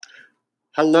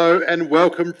Hello and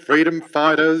welcome, freedom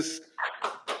fighters.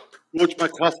 George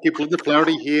Markoski, Belinda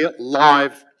B here,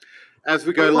 live as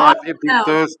we go live every Wow.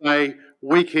 Thursday,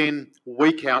 week in,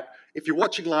 week out. If you're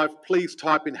watching live, please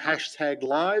type in hashtag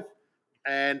live.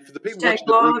 And for the people watching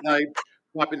the Live. replay,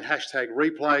 type in hashtag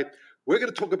replay. We're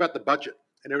going to talk about the budget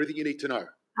and everything you need to know.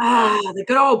 The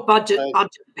good old budget Good old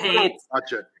pants.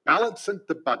 budget, balancing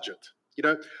the budget.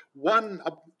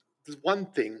 There's one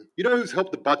thing. You know who's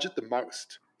helped the budget the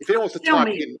most? If anyone wants to Tell type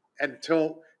me. in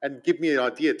and give me an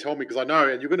idea, tell me, because I know,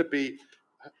 and it's going to be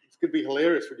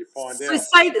hilarious when you find So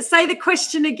out. say the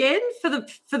question again for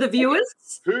the viewers.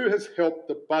 Who has helped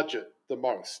the budget the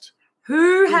most?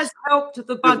 Who has helped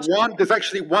the budget? There's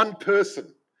actually one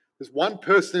person. There's one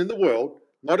person in the world,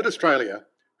 not in Australia,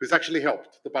 who's actually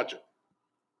helped the budget.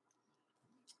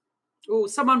 Oh,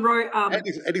 someone wrote. And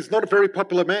he's not a very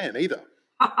popular man either.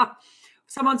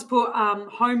 Someone's put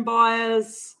home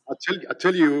buyers. I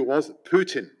tell you who it was.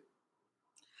 Putin.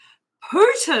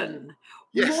 Putin.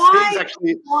 Yes, Why? he's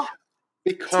actually,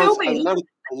 because a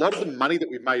lot of the money that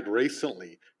we've made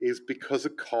recently is because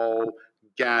of coal,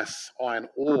 gas, iron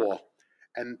ore.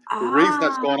 And the reason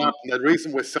that's gone up, and the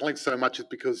reason we're selling so much is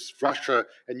because Russia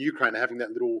and Ukraine are having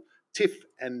that little tiff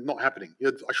and not happening.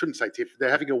 I shouldn't say tiff. They're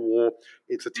having a war.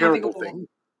 It's a terrible thing.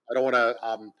 I don't want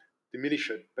to diminish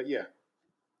it, but yeah.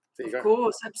 There you go. Of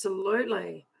course,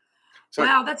 absolutely. So,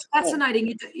 wow, that's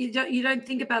fascinating. You don't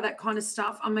think about that kind of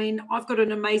stuff. I mean, I've got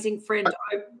an amazing friend.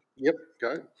 Yep,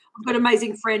 go. I've got an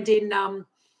amazing friend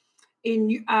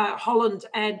in Holland,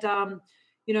 and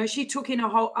she took in a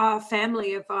whole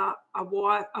family of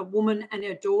a woman and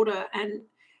her daughter, and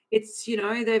it's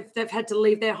they've had to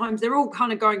leave their homes. They're all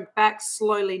kind of going back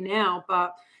slowly now,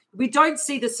 but we don't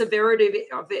see the severity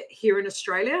of it here in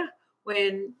Australia.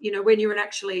 When you're in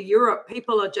actually Europe,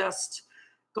 people are just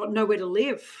got nowhere to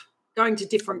live, going to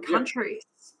different countries.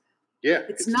 Yeah,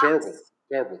 it's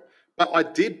terrible. But I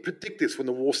did predict this when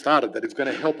the war started, that it's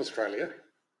going to help Australia.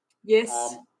 Yes.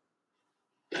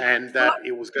 And that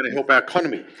it was going to help our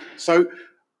economy. So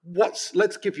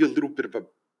let's give you a little bit of a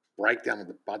breakdown of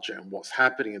the budget and what's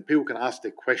happening, and people can ask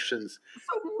their questions.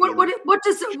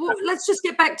 Let's just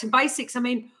get back to basics. I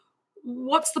mean,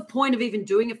 what's the point of even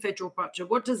doing a federal budget?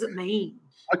 What does it mean?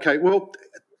 Okay, well,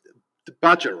 the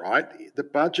budget, right? The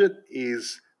budget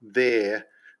is there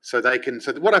so they can.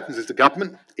 So what happens is the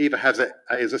government either has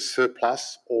a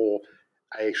surplus or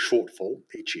a shortfall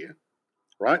each year,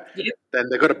 right? Yep. Then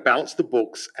they've got to balance the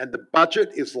books, and the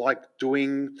budget is like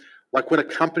when a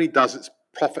company does its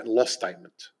profit and loss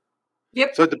statement.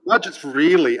 Yep. So the budget's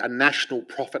really a national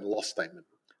profit and loss statement,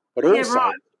 but also.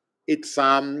 Right. It's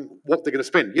what they're going to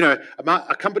spend.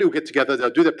 A company will get together,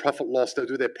 they'll do their profit loss, they'll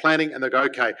do their planning, and they'll go,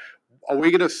 okay, are we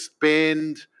going to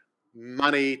spend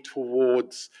money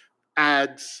towards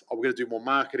ads? Are we going to do more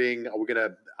marketing? Are we going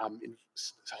to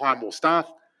hire more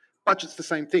staff? Budget's the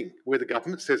same thing, where the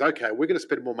government says, okay, we're going to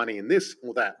spend more money in this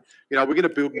or that. We're going to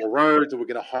build more roads, or we're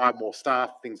going to hire more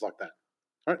staff, things like that.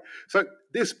 All right? So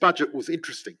this budget was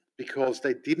interesting because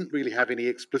they didn't really have any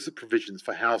explicit provisions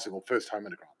for housing or first home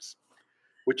grants,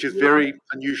 which is very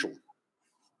unusual.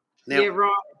 Now,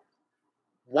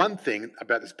 one thing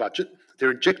about this budget,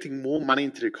 they're injecting more money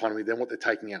into the economy than what they're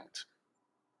taking out,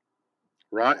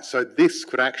 right? So this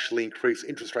could actually increase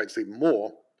interest rates even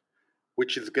more,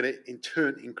 which is going to, in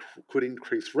turn, could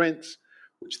increase rents,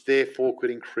 which therefore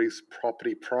could increase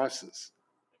property prices.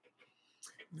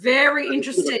 Very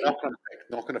interesting.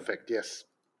 Knock-on effect, yes.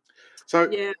 So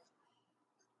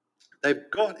they've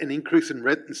got an increase in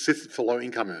rent assistance for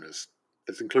low-income earners.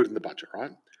 That's included in the budget,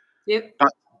 right? Yep.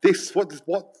 But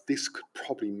what this could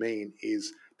probably mean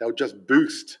is they'll just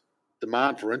boost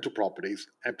demand for rental properties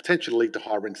and potentially lead to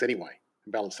higher rents anyway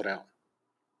and balance it out.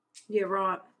 Yeah,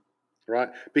 right. Right?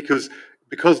 Because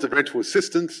the rental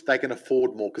assistance, they can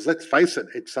afford more. Because let's face it,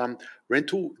 it's a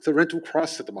rental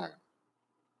crisis at the moment.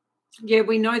 Yeah,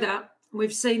 we know that.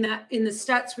 We've seen that in the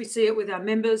stats. We see it with our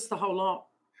members, the whole lot.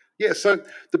 Yeah, so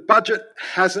the budget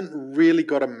hasn't really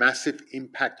got a massive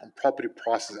impact on property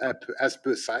prices as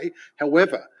per se.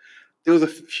 However, there was a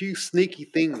few sneaky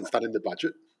things done in the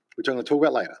budget, which I'm going to talk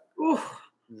about later.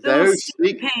 Those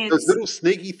little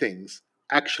sneaky things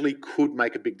actually could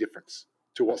make a big difference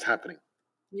to what's happening.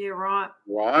 Yeah, right.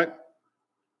 Right?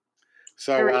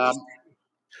 So,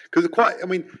 because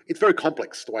it's very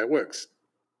complex the way it works.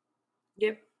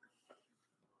 Yep.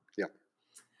 Yeah.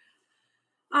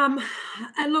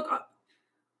 And look,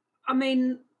 I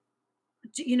mean,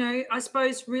 I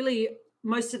suppose really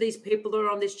most of these people that are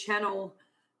on this channel,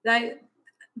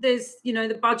 there's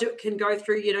the budget can go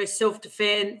through,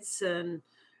 self-defense and,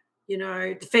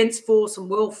 defence force and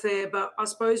welfare. But I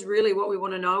suppose really what we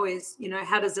want to know is,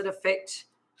 how does it affect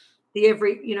the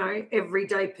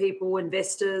everyday people,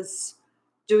 investors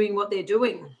doing what they're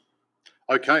doing?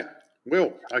 Okay.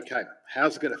 Well, okay.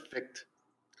 How's it going to affect?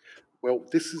 Well,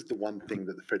 this is the one thing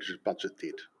that the federal budget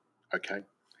did. Okay.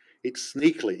 It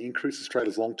sneakily increased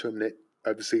Australia's long-term net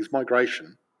overseas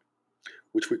migration,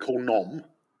 which we call NOM,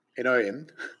 N-O-M.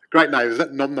 Great name, isn't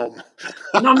it? Nom nom.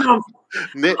 Nom nom.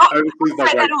 Net I overseas say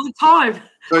that migration. all the time.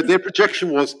 So their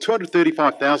projection was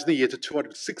 235,000 a year to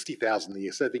 260,000 a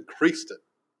year. So they've increased it.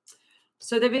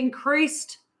 So they've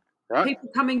increased people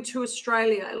coming to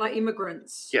Australia, like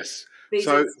immigrants. Yes. Visas.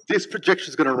 So this projection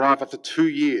is going to arrive after 2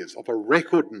 years of a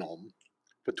record NOM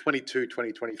for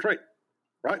 2023,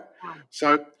 right? Wow.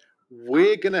 So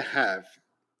we're going to have,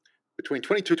 between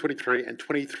 22-23 and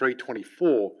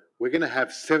 23-24, we're going to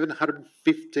have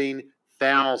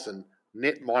 715,000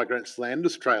 net migrants land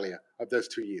Australia of those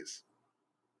 2 years.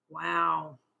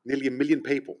 Wow. Nearly 1 million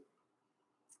people.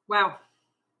 Wow.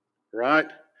 Right?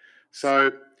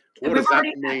 So what does that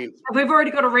mean? We've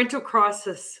already got a rental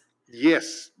crisis.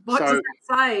 Yes. What does that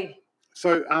say?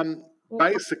 So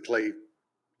basically,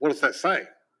 what does that say?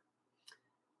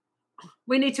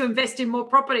 We need to invest in more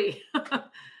property because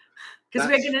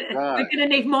we're going to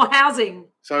need more housing.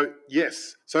 So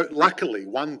yes. So luckily,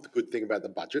 one good thing about the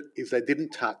budget is they didn't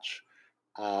touch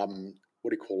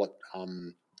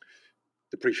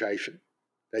depreciation.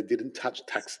 They didn't touch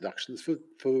tax deductions for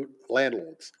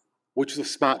landlords, which is a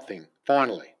smart thing.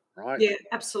 Finally, right? Yeah,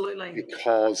 absolutely.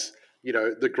 Because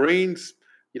the Greens,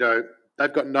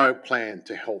 they've got no plan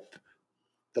to help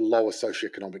the lower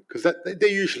socioeconomic, because they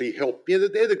usually help. Yeah,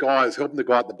 they're the guys helping the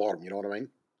guy at the bottom. You know what I mean?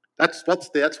 That's what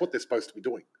they're supposed to be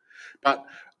doing. But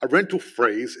a rental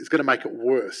freeze is going to make it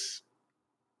worse,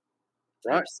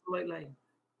 right? Absolutely,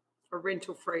 a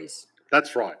rental freeze.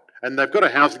 That's right. And they've got a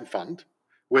housing fund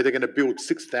where they're going to build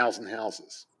 6,000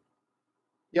 houses.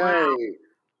 Yay! Wow.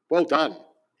 Well done.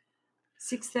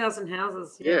 6,000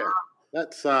 houses. Yeah.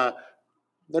 That's not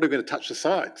even going to touch the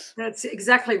sides. That's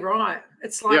exactly right.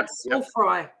 It's like small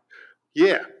fry.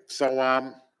 Yeah.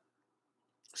 So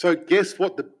guess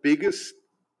what? The biggest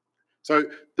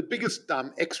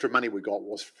extra money we got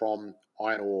was from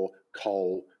iron ore,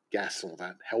 coal, gas, and all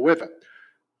that. However,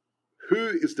 who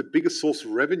is the biggest source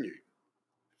of revenue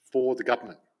for the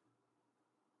government?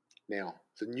 Now,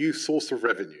 it's a new source of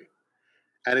revenue,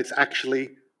 and it's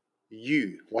actually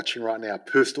you watching right now,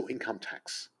 personal income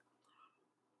tax.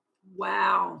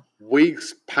 Wow. We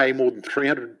pay more than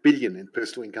 300 billion in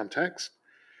personal income tax,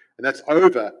 and that's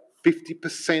over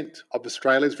 50% of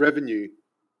Australia's revenue.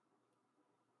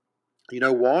 You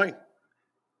know why?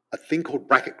 A thing called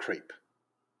bracket creep.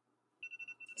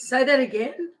 Say that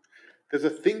again. There's a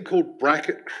thing called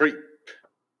bracket creep.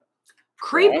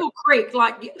 Creep or creep?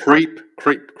 Like creep.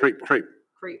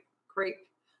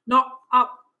 Not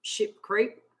up ship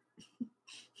creep.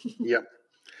 Yep.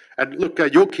 And look,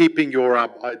 you're keeping your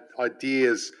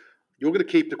ideas. You're going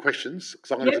to keep the questions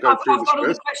because I'm going to go through this all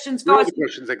first. The questions, guys. All the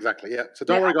questions, exactly. Yeah. So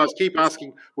don't worry, guys. Keep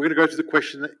asking. We're going to go to the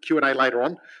Q&A later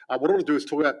on. What I want to do is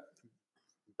talk about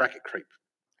bracket creep.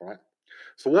 All right.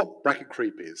 So what bracket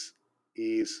creep is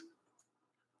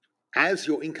as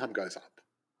your income goes up,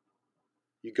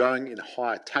 you're going in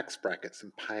higher tax brackets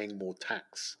and paying more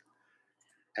tax.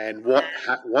 And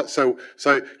so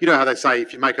you know how they say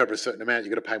if you make over a certain amount,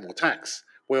 you're going to pay more tax.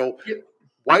 Well,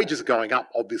 wages are going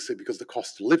up, obviously, because of the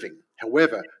cost of living.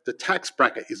 However, the tax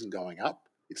bracket isn't going up.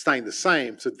 It's staying the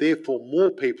same. So therefore,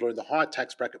 more people are in the higher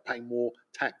tax bracket paying more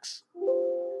tax.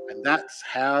 And that's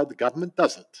how the government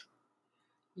does it.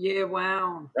 Yeah,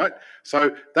 wow. Right?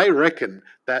 So they reckon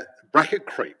that bracket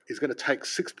creep is going to take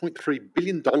 $6.3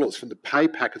 billion from the pay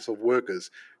packets of workers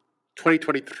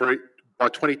 2023 by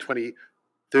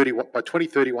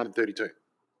 2031 and 32.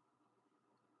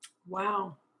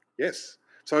 Wow. Yes.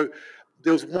 So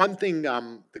there was one thing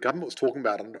the government was talking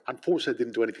about, and unfortunately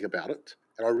didn't do anything about it.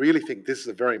 And I really think this is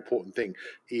a very important thing,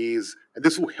 and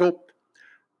this will help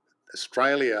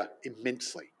Australia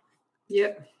immensely.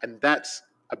 Yep. And that's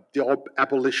the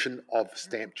abolition of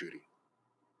stamp duty.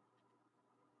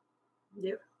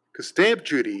 Yep. Because stamp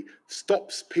duty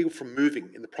stops people from moving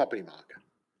in the property market,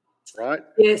 right?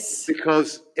 Yes.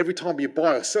 Because every time you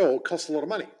buy or sell, it costs a lot of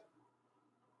money.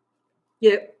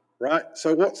 Yep. Right?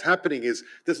 So what's happening is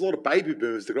there's a lot of baby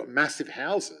boomers that got massive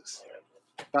houses,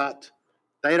 but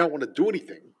they don't want to do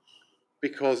anything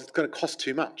because it's going to cost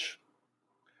too much.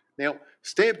 Now,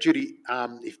 stamp duty,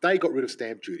 if they got rid of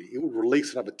stamp duty, it would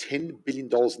release another $10 billion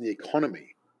in the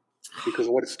economy because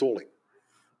of what it's stalling.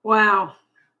 Wow.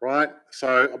 Right?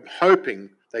 So I'm hoping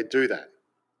they do that.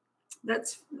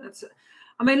 That's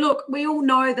I mean, look, we all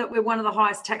know that we're one of the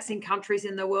highest taxing countries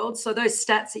in the world. So those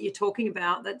stats that you're talking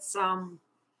about, that's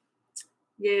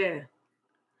yeah,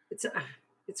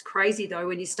 it's crazy though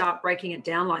when you start breaking it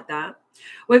down like that.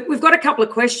 We've got a couple of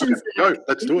questions. Okay, go,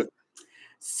 let's do it.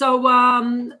 So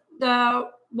one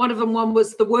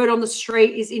was the word on the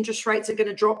street is interest rates are going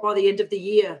to drop by the end of the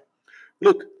year.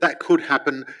 Look, that could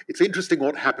happen. It's interesting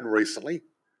what happened recently.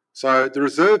 So the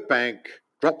Reserve Bank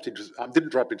didn't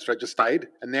drop interest rate, just stayed,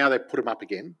 and now they put them up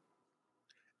again,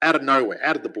 out of nowhere,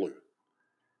 out of the blue.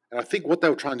 And I think what they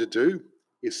were trying to do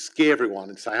is scare everyone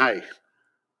and say, hey,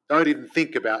 don't even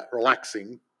think about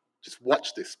relaxing, just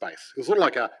watch this space. It was sort of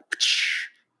like a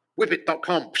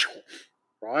whippit.com,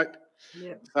 right?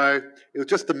 Yeah. So it was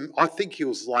just, I think he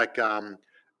was like out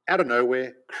of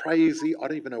nowhere, crazy. I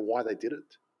don't even know why they did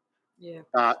it. Yeah.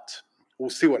 But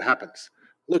we'll see what happens.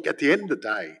 Look, at the end of the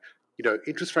day,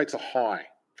 interest rates are high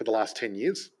for the last 10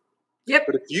 years. Yep.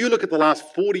 But if you look at the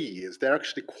last 40 years, they're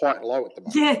actually quite low at the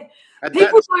moment. Yeah. And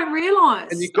people don't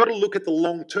realise. And you've got to look at the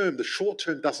long term. The short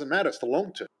term doesn't matter. It's the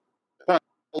long term.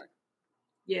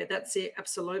 Yeah, that's it.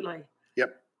 Absolutely.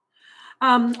 Yep.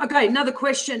 Okay, another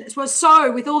question.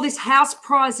 So with all this house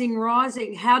pricing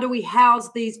rising, how do we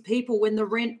house these people when the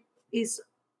rent is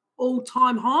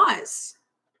all-time highs?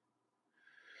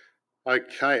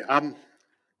 Okay.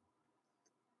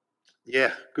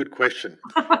 Yeah, good question.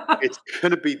 It's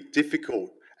going to be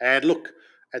difficult. And look,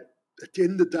 at the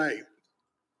end of the day,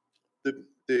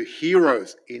 the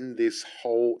heroes in this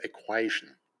whole equation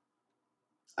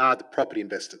are the property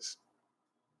investors,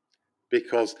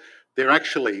 because they're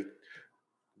actually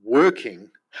working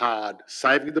hard,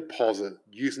 saving a deposit,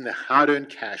 using their hard-earned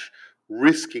cash,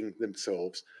 risking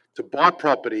themselves to buy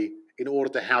property in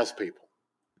order to house people,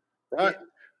 right?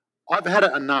 Yeah. I've had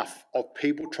it enough of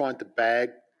people trying to bag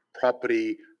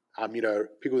property,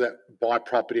 people that buy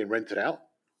property and rent it out.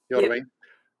 You know what I mean?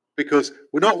 Because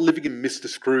we're not living in Mr.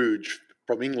 Scrooge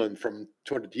from England from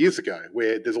 200 years ago,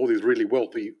 where there's all these really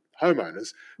wealthy homeowners.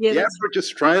 The average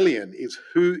Australian is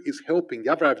who is helping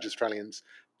the other average Australians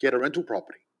get a rental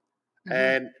property. Mm-hmm.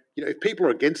 And if people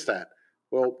are against that,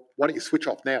 well, why don't you switch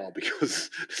off now? Because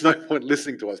there's no point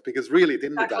listening to us. Because really, at the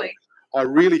end of the day, I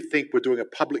really think we're doing a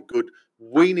public good.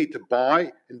 We need to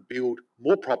buy and build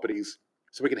more properties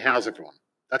so we can house everyone.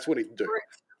 That's what we need to do.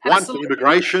 One, for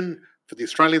immigration, for the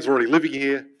Australians already living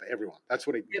here, for everyone. That's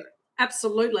what we need to do.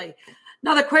 Absolutely.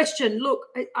 Another question. Look,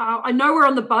 I know we're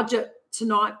on the budget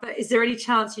tonight, but is there any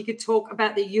chance you could talk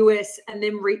about the US and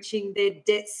them reaching their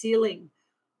debt ceiling?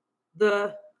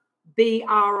 The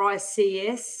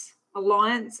BRICS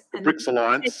Alliance and the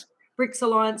BRICS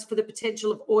Alliance for the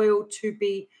potential of oil to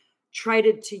be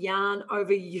traded to yarn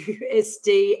over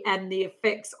USD and the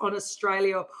effects on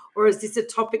Australia, or is this a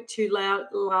topic too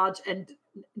large and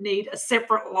need a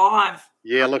separate live?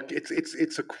 Yeah, look,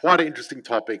 it's a quite an interesting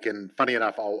topic, and funny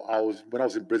enough, when I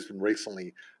was in Brisbane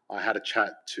recently, I had a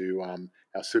chat to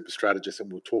our super strategist, and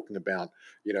we were talking about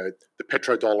the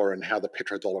petrodollar and how the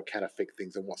petrodollar can affect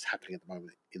things and what's happening at the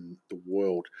moment in the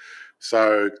world.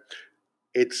 So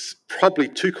it's probably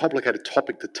too complicated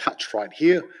topic to touch right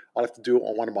here. I'll have to do it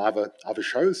on one of my other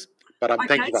shows. But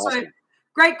thank you for asking.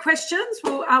 Great questions.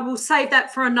 We'll save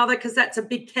that for another, because that's a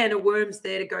big can of worms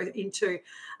there to go into.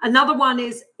 Another one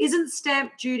isn't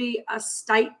stamp duty a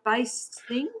state-based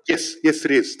thing? Yes,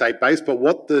 it is state-based. But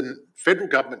what the federal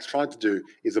government's trying to do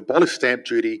is abolish stamp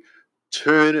duty,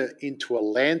 turn it into a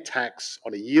land tax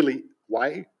on a yearly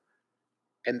way.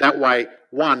 And that way,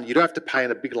 one, you don't have to pay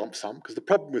in a big lump sum, because the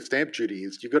problem with stamp duty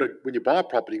is when you buy a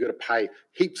property, you've got to pay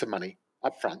heaps of money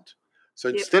up front. So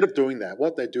instead of doing that,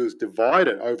 what they do is divide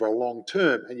it over a long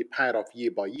term and you pay it off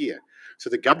year by year. So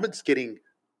the government's getting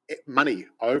money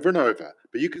over and over,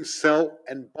 but you can sell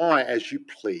and buy as you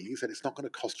please, and it's not going to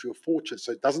cost you a fortune.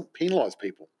 So it doesn't penalise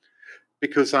people.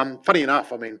 Because funny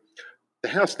enough, I mean, the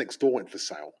house next door went for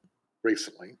sale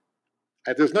recently,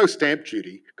 and there's no stamp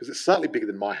duty because it's slightly bigger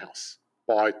than my house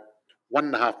by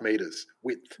 1.5 meters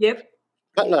width. Yep.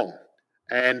 Not long.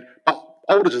 But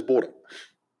I would have just bought it,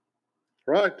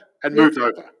 right? And moved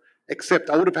over.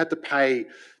 Except I would have had to pay,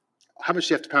 how much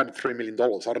do you have to pay under $3 million?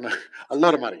 I don't know. A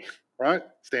lot of money, right?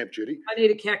 Stamp duty. I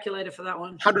need a calculator for that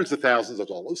one. Hundreds of thousands of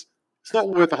dollars. It's not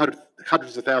worth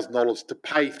hundreds of thousands of dollars to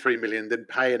pay $3 million, then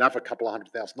pay another couple of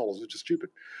 $100,000, which is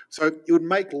stupid. So it would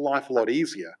make life a lot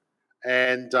easier,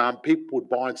 and people would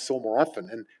buy and sell more often.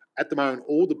 And at the moment,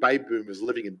 all the baby boomers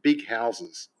living in big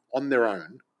houses on their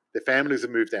own, their families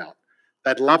have moved out.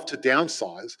 They'd love to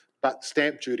downsize, but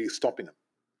stamp duty is stopping them.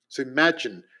 So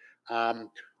imagine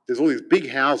there's all these big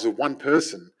houses of one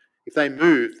person. If they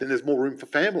move, then there's more room for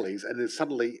families, and then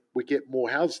suddenly we get more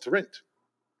houses to rent.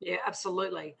 Yeah,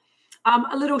 absolutely.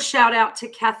 A little shout out to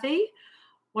Kathy,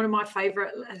 one of my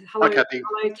favourite. Hello, Hi, Kathy.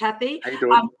 hello, Kathy. How you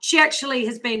doing? She actually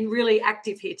has been really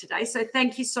active here today, so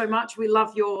thank you so much. We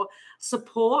love your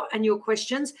support and your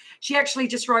questions. She actually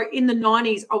just wrote, in the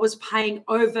 90s, I was paying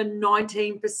over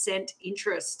 19%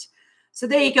 interest. So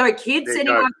there you go, kids. There you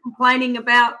Anyone go. complaining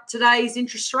about today's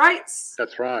interest rates?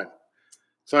 That's right.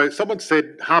 So someone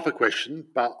said half a question,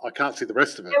 but I can't see the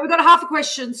rest of it. Yeah, we've got a half a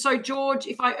question. So, George,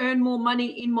 if I earn more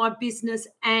money in my business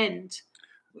and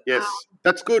Yes,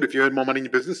 that's good. If you earn more money in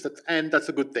your business, that's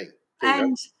a good thing. There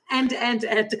you and go.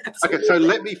 absolutely. Okay, so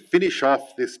let me finish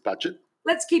off this budget.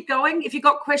 Let's keep going. If you've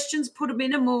got questions, put them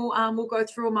in and we'll go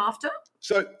through them after.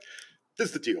 So this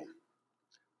is the deal.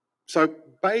 So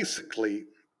basically,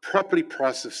 property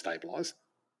prices have stabilised,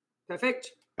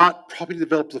 Perfect. but property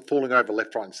developers are falling over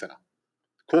left, right, and centre,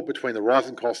 caught between the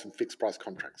rising costs and fixed price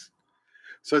contracts.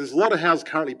 So there's a lot of houses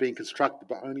currently being constructed,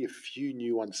 but only a few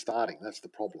new ones starting. That's the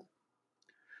problem.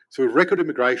 So with record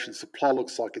immigration, supply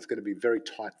looks like it's going to be very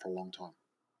tight for a long time.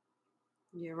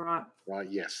 Yeah, right. Right,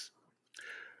 yes.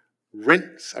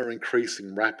 Rents are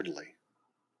increasing rapidly,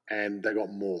 and they got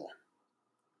more.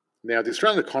 Now, the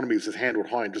Australian economy has handled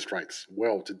high interest rates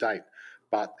well to date,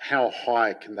 but how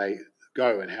high can they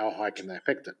go and how high can they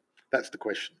affect it? That's the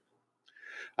question.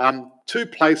 Two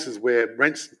places where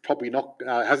rents probably not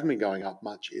hasn't been going up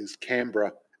much is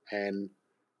Canberra and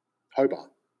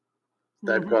Hobart.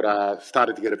 They've got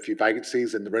started to get a few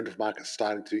vacancies, and the rental market's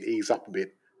starting to ease up a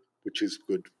bit, which is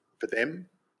good for them.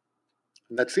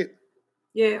 And that's it.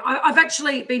 Yeah, I've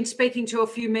actually been speaking to a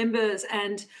few members,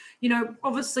 and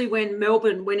obviously when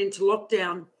Melbourne went into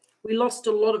lockdown, we lost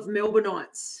a lot of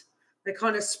Melbourneites. They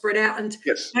kind of spread out, and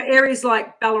Yes. areas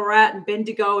like Ballarat and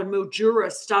Bendigo and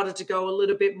Mildura started to go a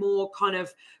little bit more kind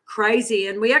of crazy.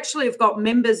 And we actually have got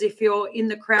members, if you're in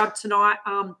the crowd tonight,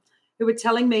 who were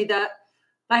telling me that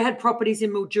they had properties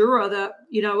in Mildura that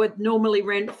would normally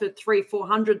rent for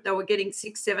 300-400. They were getting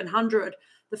 600-700.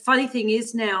 The funny thing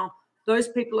is now those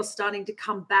people are starting to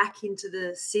come back into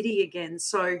the city again,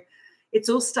 so it's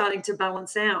all starting to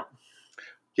balance out.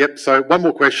 Yep. So one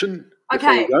more question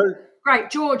before we go.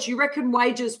 Great. George, you reckon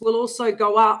wages will also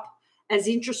go up as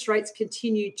interest rates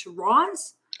continue to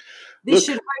rise? This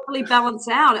should hopefully balance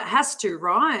out. It has to,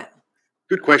 right?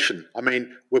 Good question. I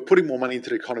mean, we're putting more money into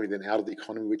the economy than out of the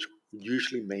economy, which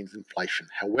usually means inflation.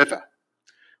 However,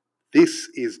 this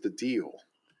is the deal.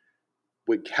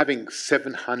 We're having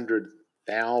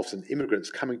 700,000 immigrants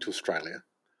coming to Australia,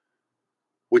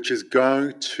 which is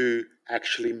going to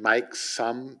actually make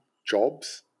some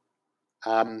jobs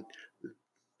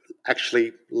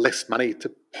actually less money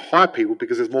to hire people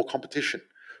because there's more competition.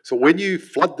 So when you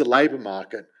flood the labour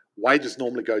market, wages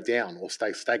normally go down or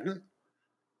stay stagnant.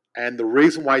 And the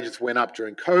reason wages went up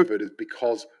during COVID is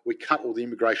because we cut all the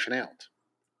immigration out.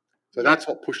 So that's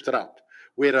what pushed it up.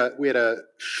 We had a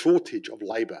shortage of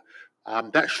labour.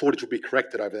 That shortage will be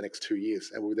corrected over the next 2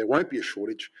 years, and there won't be a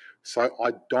shortage. So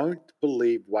I don't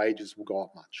believe wages will go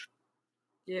up much.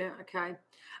 Yeah, okay.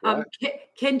 Right?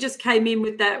 Ken just came in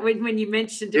with that when you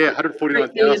mentioned it. Yeah,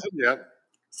 149,000. Yeah.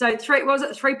 So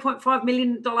 $3.5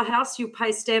 million house, you'll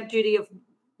pay stamp duty of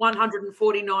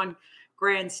 149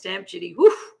 grand stamp duty.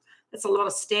 Whew, that's a lot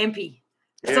of stampy.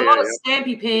 That's a lot of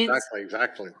stampy pants.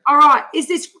 Exactly. All right. Is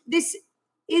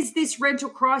this rental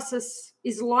crisis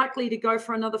is likely to go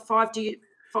for another 5 to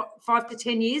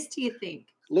 10 years, do you think?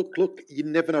 Look, you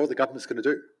never know what the government's going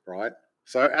to do, right?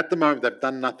 So at the moment, they've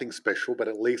done nothing special, but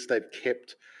at least they've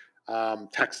kept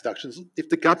tax deductions. If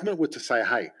the government were to say,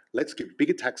 hey, let's give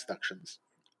bigger tax deductions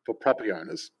for property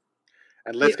owners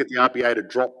and let's get the RBA to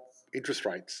drop interest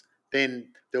rates,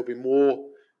 then there'll be more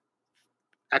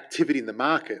activity in the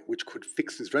market, which could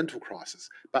fix this rental crisis.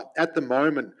 But at the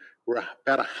moment, we're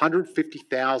about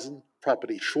 150,000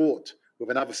 properties short with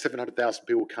another 700,000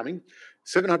 people coming.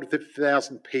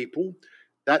 750,000 people,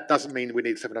 that doesn't mean we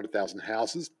need 700,000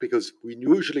 houses because we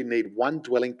usually need one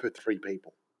dwelling per 3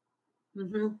 people.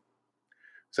 Mm-hmm.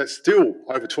 So it's still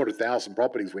over 200,000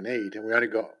 properties we need, and we only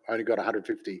got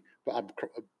 150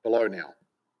 below now.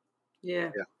 Yeah.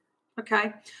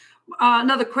 Okay.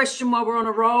 Another question while we're on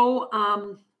a roll.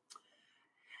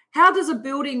 How does a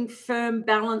building firm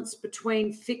balance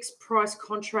between fixed price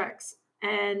contracts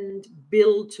and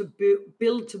build to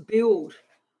build?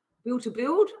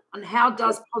 And how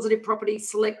does Positive Property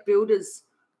select builders?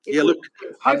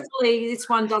 Hopefully this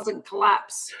one doesn't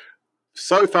collapse.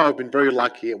 So far, I've been very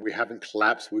lucky and we haven't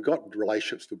collapsed. We've got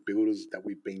relationships with builders that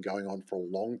we've been going on for a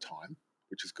long time,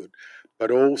 which is good.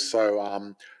 But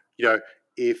also,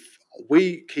 if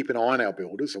we keep an eye on our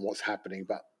builders and what's happening,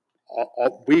 but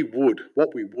what we would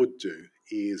do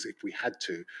is if we had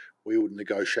to, we would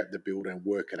negotiate the builder and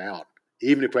work it out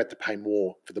even if we had to pay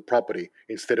more for the property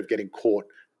instead of getting caught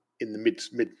in the mid.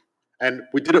 And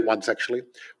we did it once, actually.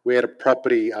 We had a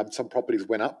property, some properties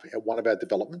went up at one of our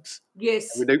developments.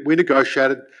 Yes. We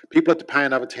negotiated. People had to pay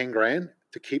another 10 grand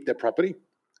to keep their property,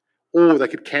 or they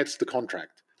could cancel the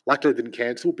contract. Luckily, they didn't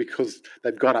cancel because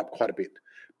they've gone up quite a bit.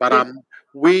 But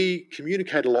we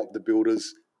communicate a lot with the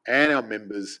builders and our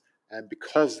members, and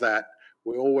because of that,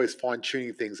 we're always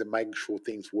fine-tuning things and making sure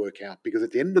things work out. Because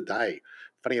at the end of the day,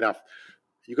 funny enough,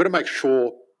 you've got to make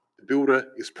sure the builder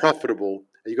is profitable,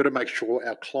 and you've got to make sure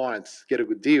our clients get a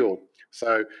good deal.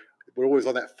 So we're always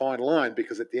on that fine line,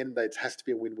 because at the end of the day, it has to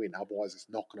be a win-win. Otherwise, it's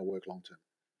not going to work long-term.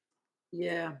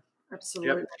 Yeah,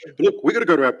 absolutely. Yep. But look, we've got to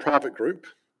go to our private group.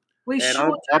 We And sure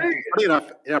do. funny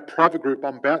enough, in our private group,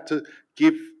 I'm about to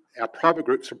give our private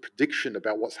group some prediction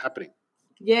about what's happening.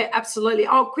 Yeah, absolutely.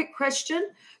 Oh, quick question.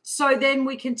 So then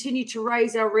we continue to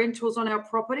raise our rentals on our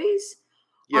properties?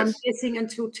 Yes. I'm guessing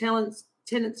until tenants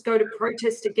go to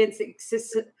protest against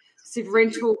excessive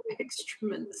rental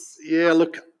excrements. Yeah,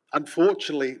 look,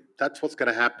 unfortunately, that's what's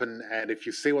going to happen. And if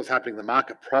you see what's happening in the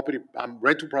market, property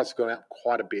rental prices are going up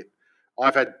quite a bit.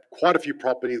 I've had quite a few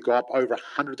properties go up over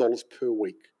 $100 per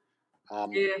week.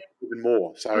 Even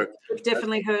more. So we've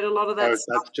definitely heard a lot of that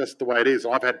stuff. That's just the way it is.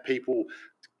 I've had people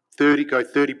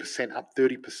 30% up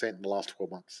 30% in the last 12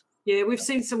 months. Yeah, we've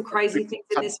seen some crazy things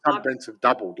in this market. Some rents have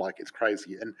doubled, like it's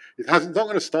crazy, and it's not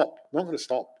going to stop. Not going to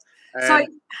stop. And so,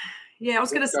 yeah, I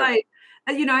was going to say,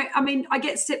 I mean, I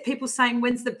get people saying,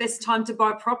 when's the best time to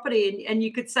buy property? And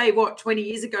you could say, 20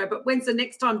 years ago, but when's the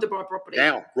next time to buy property?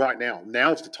 Now, right now.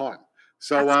 Now's the time.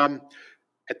 So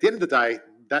at the end of the day,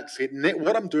 that's it.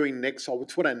 What I'm doing next, I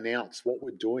just want to announce what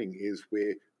we're doing is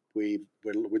we're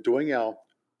doing our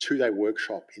 2-day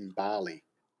workshop in Bali,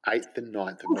 8th and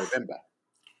 9th of November.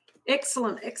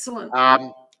 Excellent.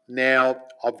 Now,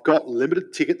 I've got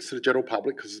limited tickets to the general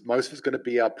public because most of it's going to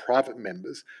be our private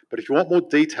members. But if you want more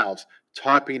details,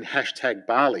 type in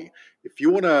 #Bali. If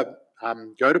you want to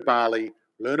go to Bali,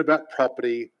 learn about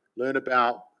property, learn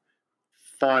about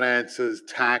finances,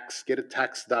 tax, get a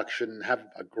tax deduction, have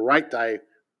a great day.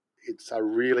 It's a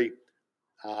really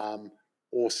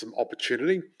awesome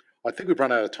opportunity. I think we've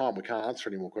run out of time. We can't answer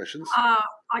any more questions.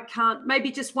 I can't.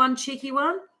 Maybe just one cheeky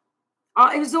one.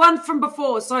 It was the one from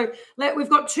before. So we've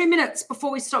got 2 minutes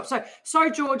before we stop. So,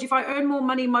 sorry, George, if I earn more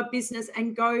money in my business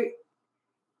and go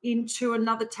into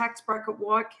another tax bracket,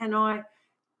 why can I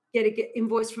get an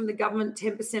invoice from the government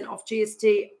 10% off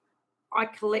GST I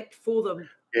collect for them?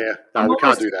 Yeah, no, we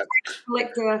can't do that.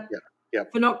 Collector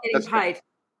for not getting paid.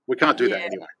 We can't do that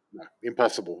anyway. No,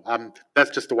 impossible.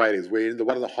 That's just the way it is. We're in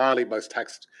one of the most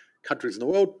taxed countries in the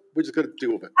world. We just got to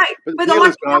deal with it. Hey,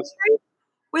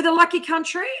 we're the lucky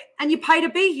country, and you pay to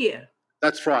be here.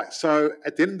 That's right. So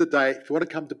at the end of the day, if you want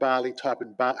to come to Bali, type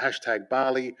in #Bali.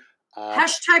 #Bali.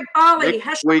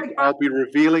 Next week, I'll be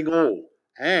revealing all.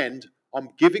 And I'm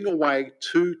giving away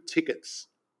 2 tickets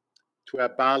to our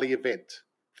Bali event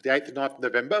for the 8th and 9th of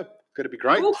November. It's going to be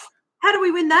great. Oof. How do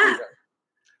we win that?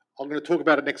 I'm going to talk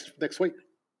about it next week.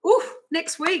 Oof,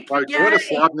 next week. So join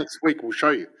us live next week. We'll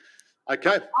show you.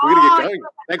 Okay, we're going to get going.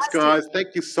 Thanks, guys.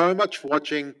 Thank you so much for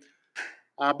watching.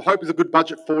 Hope it's a good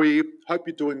budget for you. Hope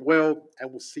you're doing well.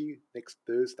 And we'll see you next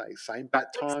Thursday. Same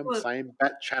bat time, same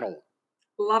bat channel.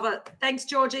 Love it. Thanks,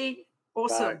 Georgie.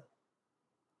 Awesome. Bye.